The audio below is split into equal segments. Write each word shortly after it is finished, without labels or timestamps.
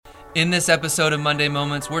In this episode of Monday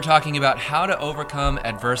Moments, we're talking about how to overcome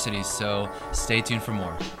adversity, so stay tuned for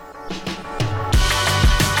more.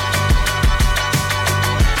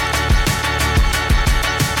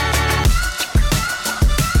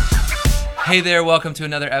 Hey there, welcome to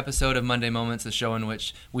another episode of Monday Moments, the show in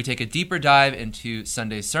which we take a deeper dive into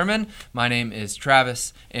Sunday's sermon. My name is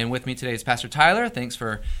Travis, and with me today is Pastor Tyler. Thanks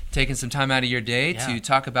for taking some time out of your day to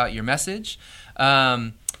talk about your message.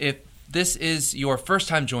 If this is your first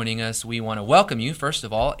time joining us, we want to welcome you, first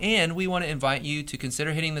of all, and we want to invite you to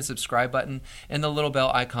consider hitting the subscribe button and the little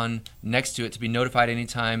bell icon next to it to be notified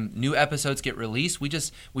anytime new episodes get released.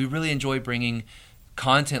 We really enjoy bringing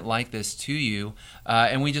content like this to you,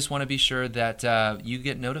 and we just want to be sure that you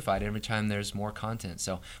get notified every time there's more content.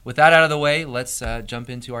 So with that out of the way, let's jump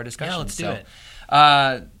into our discussion. Yeah, let's do it.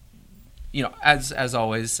 As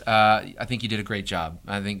always, I think you did a great job.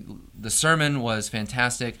 I think the sermon was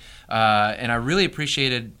fantastic, and I really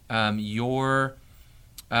appreciated your,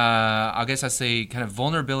 I guess I say, kind of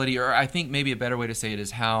vulnerability, or I think maybe a better way to say it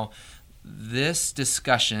is how this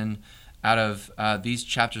discussion out of these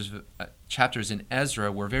chapters in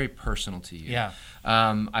Ezra were very personal to you. Yeah.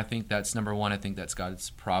 I think that's number one. I think that's God's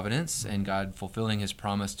providence and God fulfilling His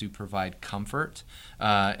promise to provide comfort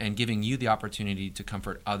and giving you the opportunity to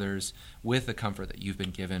comfort others with the comfort that you've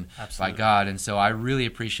been given by God. And so I really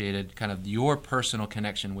appreciated kind of your personal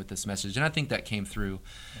connection with this message, and I think that came through.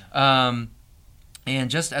 Yeah.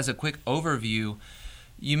 And just as a quick overview,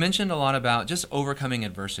 you mentioned a lot about just overcoming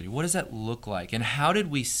adversity. What does that look like? And how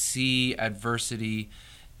did we see adversity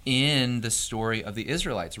in the story of the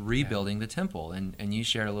Israelites rebuilding the temple? And you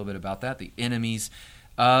shared a little bit about that, the enemies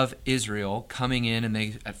of Israel coming in, and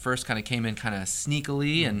they at first kind of came in kind of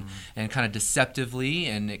sneakily and kind of deceptively,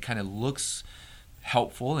 and it kind of looks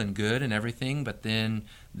helpful and good and everything, but then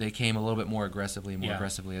they came a little bit more aggressively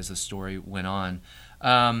as the story went on.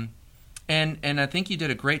 And I think you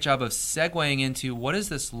did a great job of segueing into what does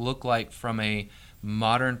this look like from a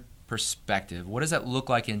modern perspective? What does that look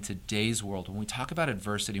like in today's world? When we talk about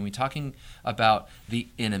adversity, when we're talking about the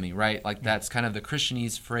enemy, right? Like that's kind of the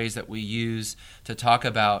Christianese phrase that we use to talk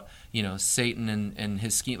about, Satan and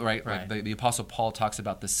his scheme, right? Like the Apostle Paul talks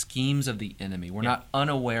about the schemes of the enemy. We're not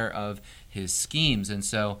unaware of his schemes. And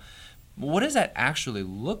so what does that actually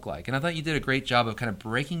look like? And I thought you did a great job of kind of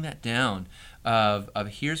breaking that down of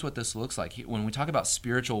here's what this looks like. When we talk about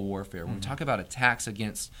spiritual warfare, when we talk about attacks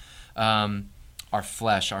against our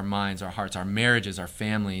flesh, our minds, our hearts, our marriages, our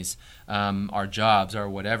families, our jobs, or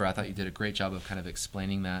whatever, I thought you did a great job of kind of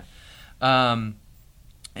explaining that. And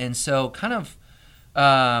so kind of,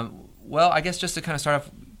 I guess just to kind of start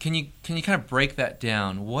off, can you kind of break that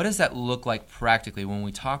down? What does that look like practically when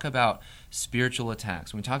we talk about spiritual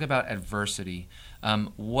attacks, when we talk about adversity?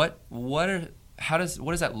 What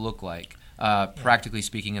does that look like, practically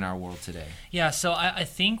speaking, in our world today? Yeah, so I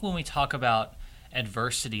think when we talk about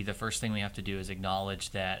adversity, the first thing we have to do is acknowledge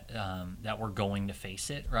that that we're going to face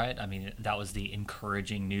it, right? I mean, that was the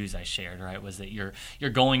encouraging news I shared, right? Was that you're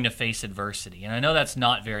going to face adversity, and I know that's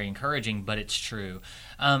not very encouraging, but it's true.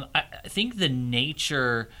 I think the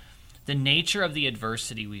nature of the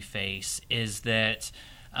adversity we face is that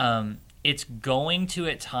it's going to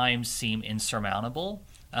at times seem insurmountable.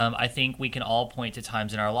 I think we can all point to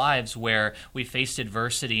times in our lives where we faced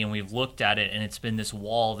adversity and we've looked at it and it's been this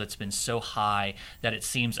wall that's been so high that it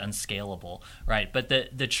seems unscalable, right? But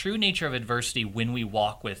the true nature of adversity when we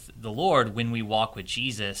walk with the Lord, when we walk with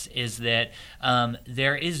Jesus, is that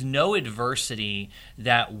there is no adversity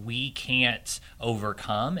that we can't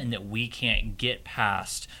overcome and that we can't get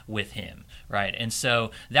past with Him, right? And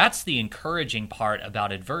so that's the encouraging part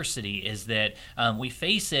about adversity, is that we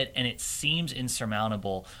face it and it seems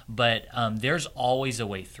insurmountable, but there's always a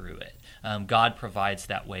way through it. God provides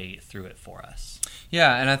that way through it for us.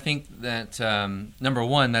 Yeah, and I think that, number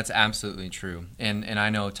one, that's absolutely true. And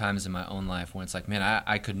I know times in my own life when it's like, man,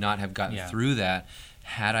 I could not have gotten through that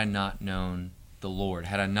had I not known the Lord,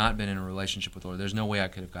 had I not been in a relationship with the Lord. There's no way I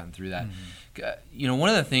could have gotten through that. One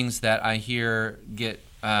of the things that I hear get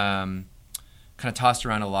kind of tossed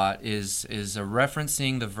around a lot is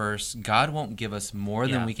referencing the verse, God won't give us more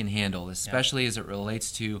than we can handle, especially as it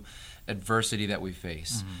relates to adversity that we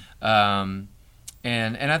face. And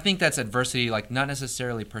I think that's adversity, like not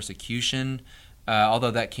necessarily persecution, although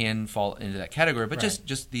that can fall into that category, but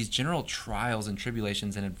just these general trials and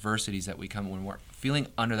tribulations and adversities that we come when we're feeling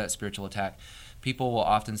under that spiritual attack. People will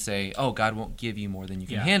often say, "Oh, God won't give you more than you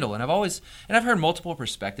can handle." And I've heard multiple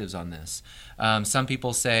perspectives on this. Some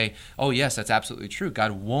people say, "Oh, yes, that's absolutely true.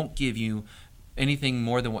 God won't give you anything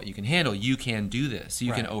more than what you can handle. You can do this.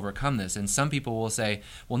 You can overcome this. And some people will say,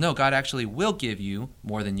 well, no, God actually will give you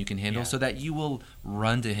more than you can handle so that you will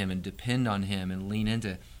run to him and depend on him and lean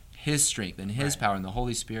into his strength and his power and the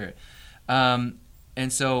Holy Spirit. And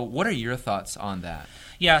so what are your thoughts on that?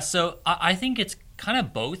 Yeah, so I think it's kind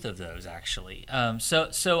of both of those, actually.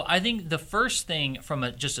 So I think the first thing from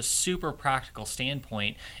just a super practical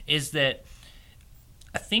standpoint is that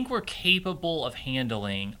I think we're capable of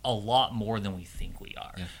handling a lot more than we think we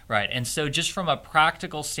are, right? And so just from a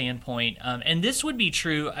practical standpoint, and this would be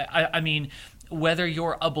true, I mean, whether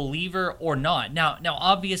you're a believer or not. Now,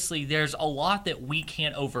 obviously, there's a lot that we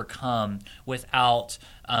can't overcome without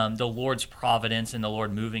the Lord's providence and the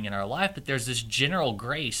Lord moving in our life, but there's this general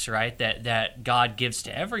grace, right, that God gives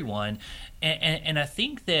to everyone. And I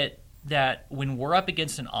think that when we're up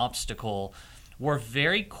against an obstacle, we're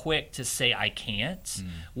very quick to say, I can't,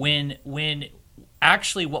 when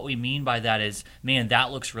actually what we mean by that is, man,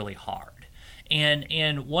 that looks really hard.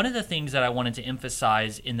 And one of the things that I wanted to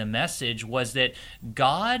emphasize in the message was that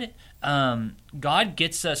God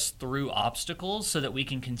gets us through obstacles so that we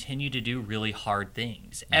can continue to do really hard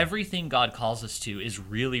things. Everything God calls us to is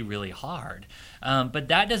really, really hard. But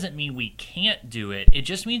that doesn't mean we can't do it. It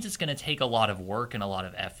just means it's going to take a lot of work and a lot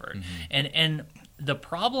of effort. And the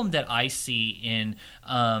problem that I see in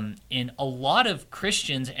a lot of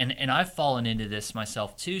Christians, and I've fallen into this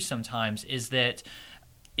myself too sometimes, is that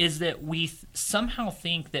we somehow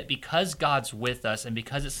think that because God's with us and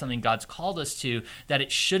because it's something God's called us to, that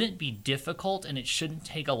it shouldn't be difficult and it shouldn't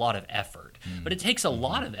take a lot of effort. But it takes a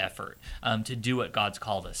lot of effort to do what God's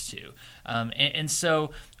called us to. And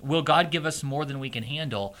so will God give us more than we can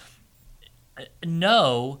handle?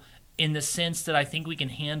 No, in the sense that I think we can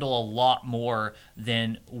handle a lot more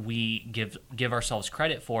than we give ourselves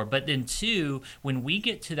credit for. But then two, when we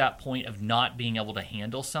get to that point of not being able to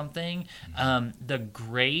handle something, the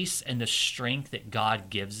grace and the strength that God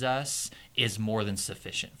gives us is more than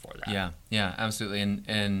sufficient for that. Yeah, absolutely.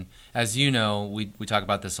 And as you know, we talk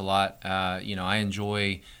about this a lot. I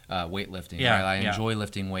enjoy weightlifting. Right? I enjoy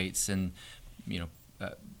lifting weights, and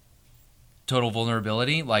total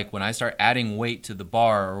vulnerability, like when I start adding weight to the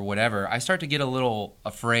bar or whatever, I start to get a little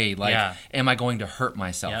afraid, like, am I going to hurt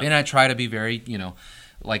myself? And I try to be very,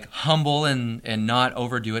 like humble and not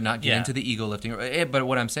overdo it, not get into the ego lifting. But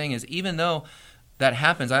what I'm saying is, even though that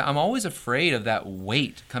happens, I'm always afraid of that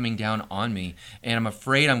weight coming down on me, and I'm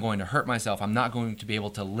afraid I'm going to hurt myself. I'm not going to be able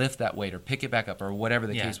to lift that weight or pick it back up or whatever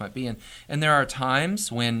the case might be. And there are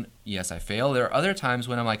times when, yes, I fail. There are other times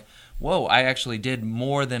when I'm like, whoa, I actually did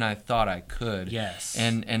more than I thought I could. Yes.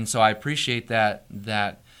 And so I appreciate that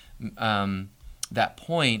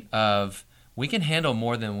point of we can handle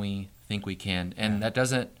more than we think we can. And that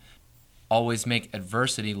doesn't always make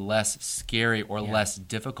adversity less scary or less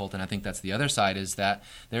difficult. And I think that's the other side, is that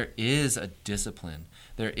there is a discipline.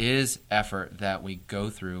 There is effort that we go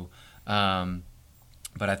through. But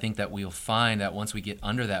I think that we'll find that once we get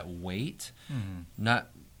under that weight, not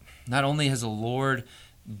only has the Lord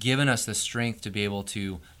given us the strength to be able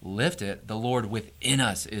to lift it, the Lord within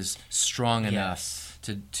us is strong enough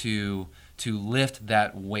to lift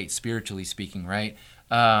that weight, spiritually speaking, right?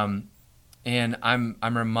 And I'm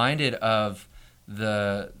reminded of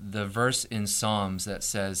the verse in Psalms that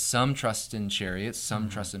says, some trust in chariots, some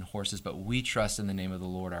trust in horses, but we trust in the name of the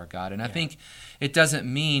Lord our God. And I think it doesn't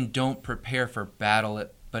mean don't prepare for battle,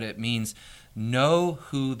 but it means know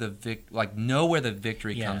know where the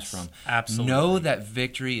victory comes from. Absolutely. Know that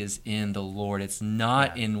victory is in the Lord. It's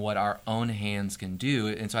not in what our own hands can do.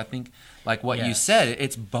 And so I think, like what you said,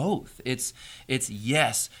 it's both. It's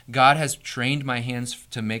yes, God has trained my hands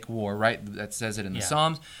to make war, right? That says it in the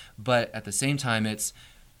Psalms. But at the same time,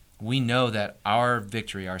 we know that our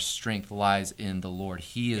victory, our strength lies in the Lord.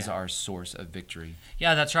 He is our source of victory.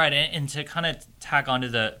 Yeah, that's right. And to kind of tack onto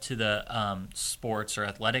the sports or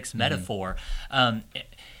athletics metaphor, I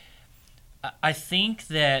think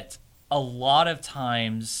that a lot of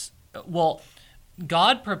times,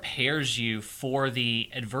 God prepares you for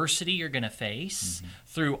the adversity you're going to face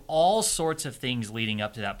through all sorts of things leading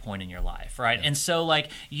up to that point in your life, right? And so,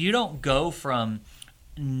 like, you don't go from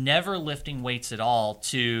never lifting weights at all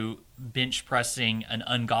to bench pressing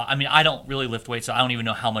I don't really lift weights, so I don't even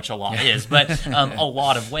know how much a lot is, but a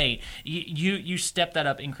lot of weight. You step that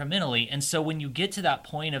up incrementally, and so when you get to that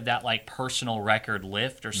point of that like personal record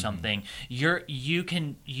lift or something, you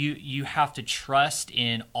have to trust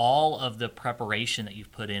in all of the preparation that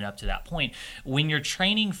you've put in up to that point. When you're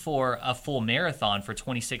training for a full marathon for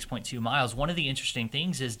 26.2 miles, one of the interesting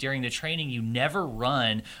things is during the training you never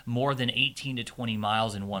run more than 18 to 20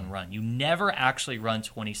 miles in one run. You never actually run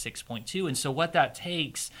 26.2. And so what that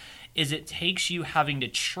takes is it takes you having to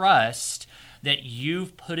trust that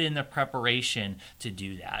you've put in the preparation to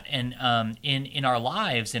do that. And in our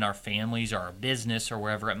lives, in our families, or our business, or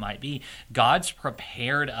wherever it might be, God's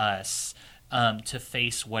prepared us to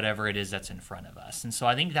face whatever it is that's in front of us. And so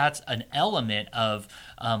I think that's an element of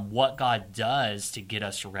what God does to get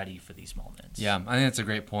us ready for these moments. Yeah, I think that's a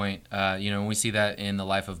great point. We see that in the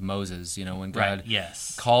life of Moses, when God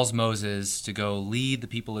Yes. calls Moses to go lead the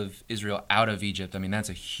people of Israel out of Egypt. I mean, that's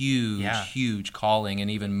a huge, huge calling.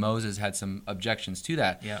 And even Moses had some objections to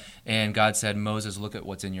that. Yeah. And God said, Moses, look at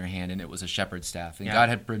what's in your hand. And it was a shepherd's staff. And God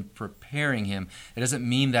had been preparing him. It doesn't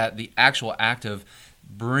mean that the actual act of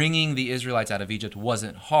bringing the Israelites out of Egypt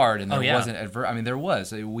wasn't hard and there wasn't adverse. I mean, there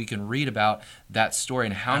was. We can read about that story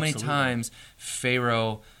and how many times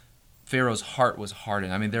Pharaoh's heart was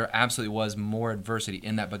hardened. I mean, there absolutely was more adversity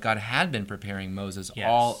in that, but God had been preparing Moses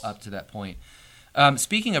all up to that point.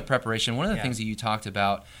 Speaking of preparation, one of the things that you talked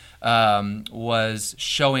about was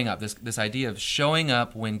showing up, this idea of showing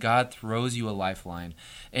up when God throws you a lifeline.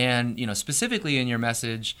 And, specifically in your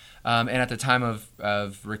message, and at the time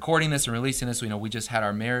of recording this and releasing this, we just had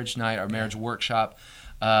our marriage night, our marriage workshop.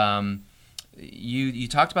 You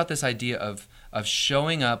talked about this idea of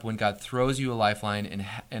showing up when God throws you a lifeline,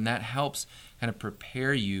 and that helps kind of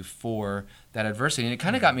prepare you for that adversity. And it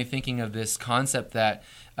kind of got me thinking of this concept that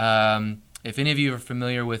if any of you are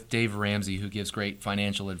familiar with Dave Ramsey, who gives great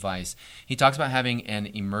financial advice, he talks about having an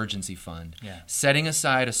emergency fund, setting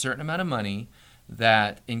aside a certain amount of money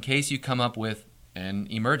that in case you come up with an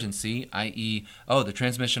emergency, i.e., the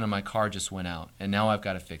transmission on my car just went out, and now I've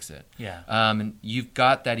got to fix it. And you've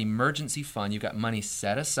got that emergency fund, you've got money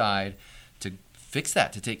set aside to fix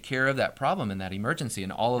that, to take care of that problem and that emergency.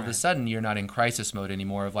 And all of a sudden, you're not in crisis mode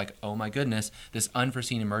anymore of like, oh my goodness, this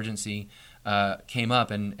unforeseen emergency came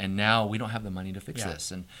up, and now we don't have the money to fix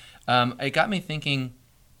this. And it got me thinking,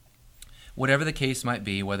 whatever the case might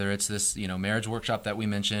be, whether it's this marriage workshop that we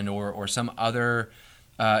mentioned or some other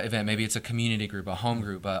event, maybe it's a community group, a home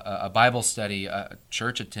group, a Bible study, a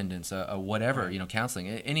church attendance, a whatever, counseling,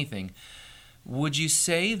 anything. Would you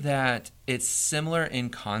say that it's similar in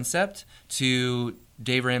concept to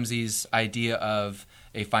Dave Ramsey's idea of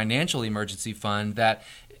a financial emergency fund, that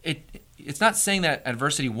it's not saying that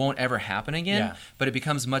adversity won't ever happen again, but it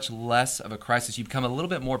becomes much less of a crisis. You become a little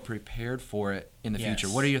bit more prepared for it in the future.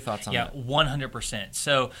 What are your thoughts on that? 100%.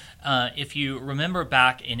 So if you remember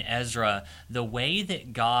back in Ezra,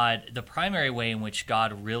 the primary way in which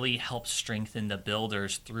God really helped strengthen the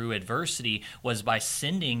builders through adversity was by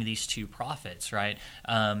sending these two prophets, right,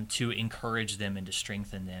 to encourage them and to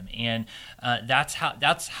strengthen them. And that's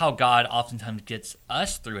how God oftentimes gets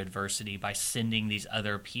us through adversity, by sending these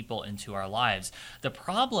other people into our lives. The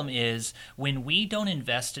problem is when we don't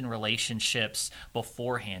invest in relationships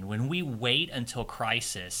beforehand, when we wait until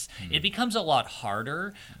crisis, it becomes a lot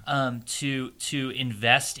harder to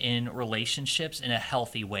invest in relationships in a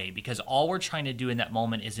healthy way, because all we're trying to do in that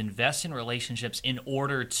moment is invest in relationships in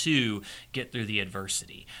order to get through the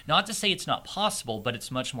adversity. Not to say it's not possible, but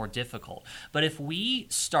it's much more difficult. But if we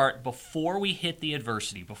start before we hit the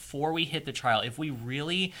adversity, before we hit the trial, if we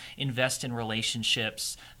really invest in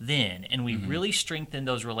relationships then, and we really strengthen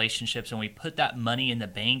those relationships, and we put that money in the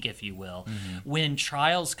bank, if you will, when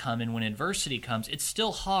trials come and when adversity comes, it's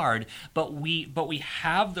still hard, but we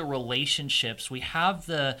have the relationships, we have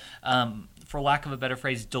the for lack of a better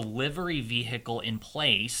phrase, delivery vehicle in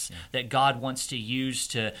place that God wants to use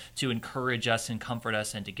to encourage us and comfort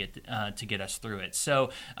us and to get us through it. So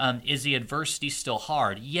is the adversity still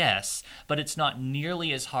hard? Yes, but it's not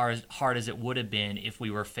nearly as hard as it would have been if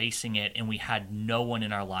we were facing it and we had no one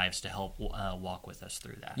in our lives to help walk with us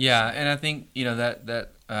through that. Yeah, and I think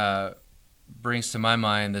that brings to my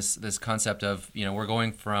mind this concept of, we're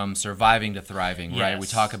going from surviving to thriving, right? We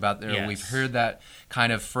talk about there, we've heard that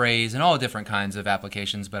kind of phrase in all different kinds of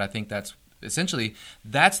applications, but I think that's essentially,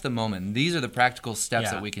 that's the moment. These are the practical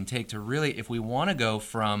steps that we can take to really, if we want to go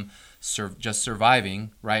from just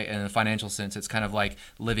surviving, right, in a financial sense, it's kind of like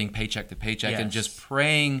living paycheck to paycheck and just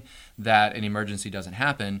praying that an emergency doesn't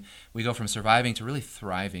happen. We go from surviving to really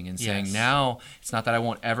thriving and saying, now it's not that I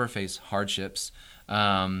won't ever face hardships,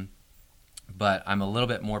 but I'm a little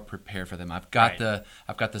bit more prepared for them. I've got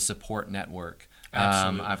the support network.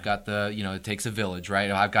 I've got it takes a village,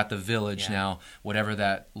 right? I've got the village now, whatever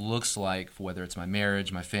that looks like, whether it's my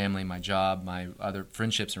marriage, my family, my job, my other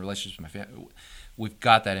friendships and relationships with my family. We've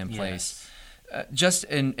got that in place. Just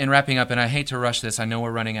in wrapping up, and I hate to rush this, I know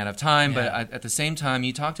we're running out of time, but at the same time,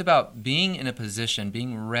 you talked about being in a position,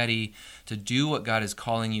 being ready to do what God is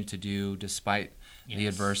calling you to do despite the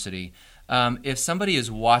adversity. If somebody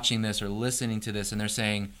is watching this or listening to this and they're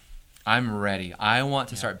saying, I'm ready. I want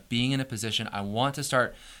to start being in a position. I want to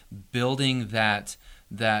start building that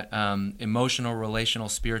emotional, relational,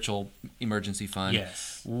 spiritual emergency fund.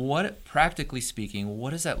 Yes. What, practically speaking, what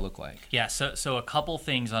does that look like? Yeah, so a couple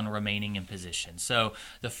things on remaining in position. So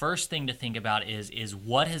the first thing to think about is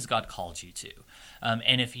what has God called you to?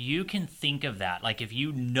 And if you can think of that, like if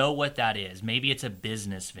you know what that is, maybe it's a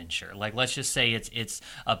business venture. Like let's just say it's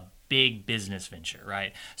a big business venture,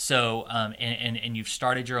 right? So, and you've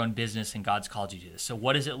started your own business and God's called you to this. So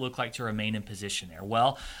what does it look like to remain in position there?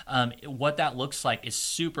 Well, what that looks like is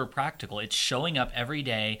super practical. It's showing up every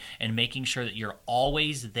day and making sure that you're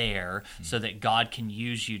always there so that God can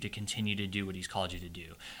use you to continue to do what he's called you to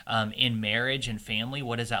do. In marriage and family,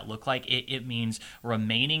 what does that look like? It means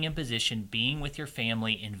remaining in position, being with your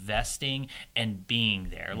family, investing, and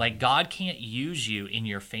being there. Like God can't use you in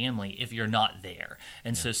your family if you're not there.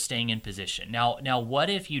 And so staying in position. Now, what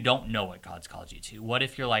if you don't know what God's called you to? What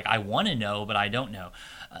if you're like, I want to know, but I don't know?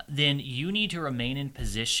 Then you need to remain in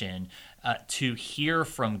position to hear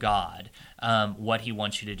from God what he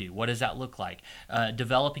wants you to do. What does that look like?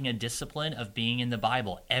 Developing a discipline of being in the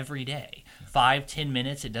Bible every day. 5-10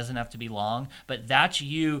 minutes, it doesn't have to be long, but that's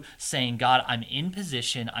you saying, God, I'm in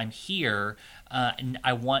position, I'm here, and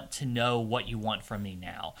I want to know what you want from me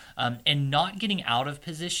now. And not getting out of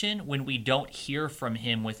position when we don't hear from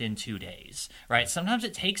him within 2 days, right? Sometimes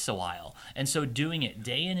it takes a while. And so doing it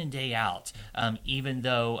day in and day out, even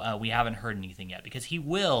though we haven't heard anything yet, because he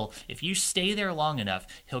will, if you stay there long enough,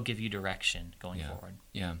 he'll give you direction going forward.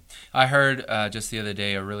 Yeah. I heard just the other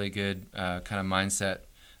day a really good kind of mindset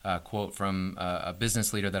quote from a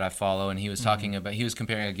business leader that I follow, and he was talking about, he was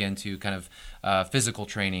comparing again to kind of physical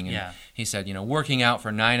training, and he said, working out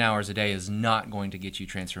for 9 hours a day is not going to get you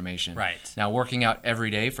transformation. Right. Now, working out every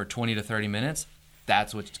day for 20 to 30 minutes,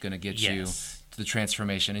 that's what's going to get you to the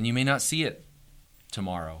transformation, and you may not see it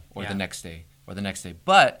tomorrow or the next day or the next day,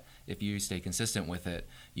 but if you stay consistent with it,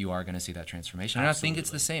 you are going to see that transformation. And I think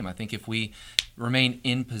it's the same. I think if we remain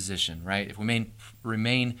in position, right? If we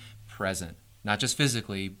remain present, not just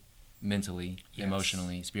physically, mentally,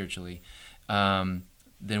 emotionally, spiritually,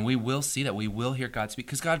 then we will see that. We will hear God speak,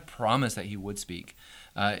 because God promised that he would speak.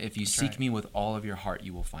 If you seek me with all of your heart,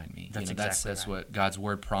 you will find me. That's what God's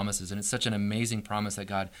word promises. And it's such an amazing promise that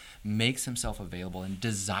God makes himself available and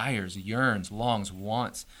desires, yearns, longs,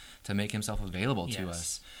 wants to make himself available to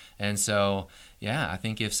us. And so, I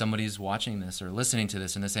think if somebody's watching this or listening to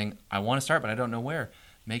this and they're saying, I want to start, but I don't know where,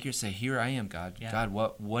 make your say, here I am, God. God,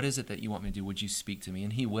 what is it that you want me to do? Would you speak to me?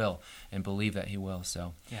 And he will, and believe that he will.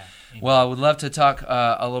 So, well, I would love to talk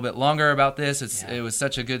a little bit longer about this. It was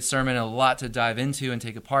such a good sermon, a lot to dive into and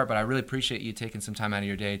take apart, but I really appreciate you taking some time out of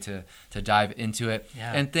your day to dive into it.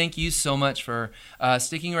 And thank you so much for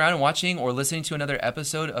sticking around and watching or listening to another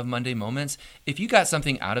episode of Monday Moments. If you got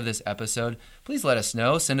something out of this episode, please let us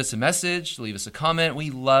know. Send us a message, leave us a comment.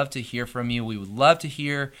 We love to hear from you. We would love to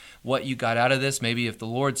hear what you got out of this. Maybe if the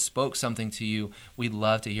Lord spoke something to you, we'd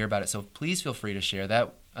love to hear about it. So please feel free to share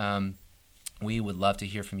that. We would love to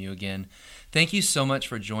hear from you again. Thank you so much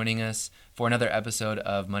for joining us for another episode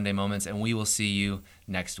of Monday Moments, and we will see you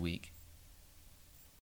next week.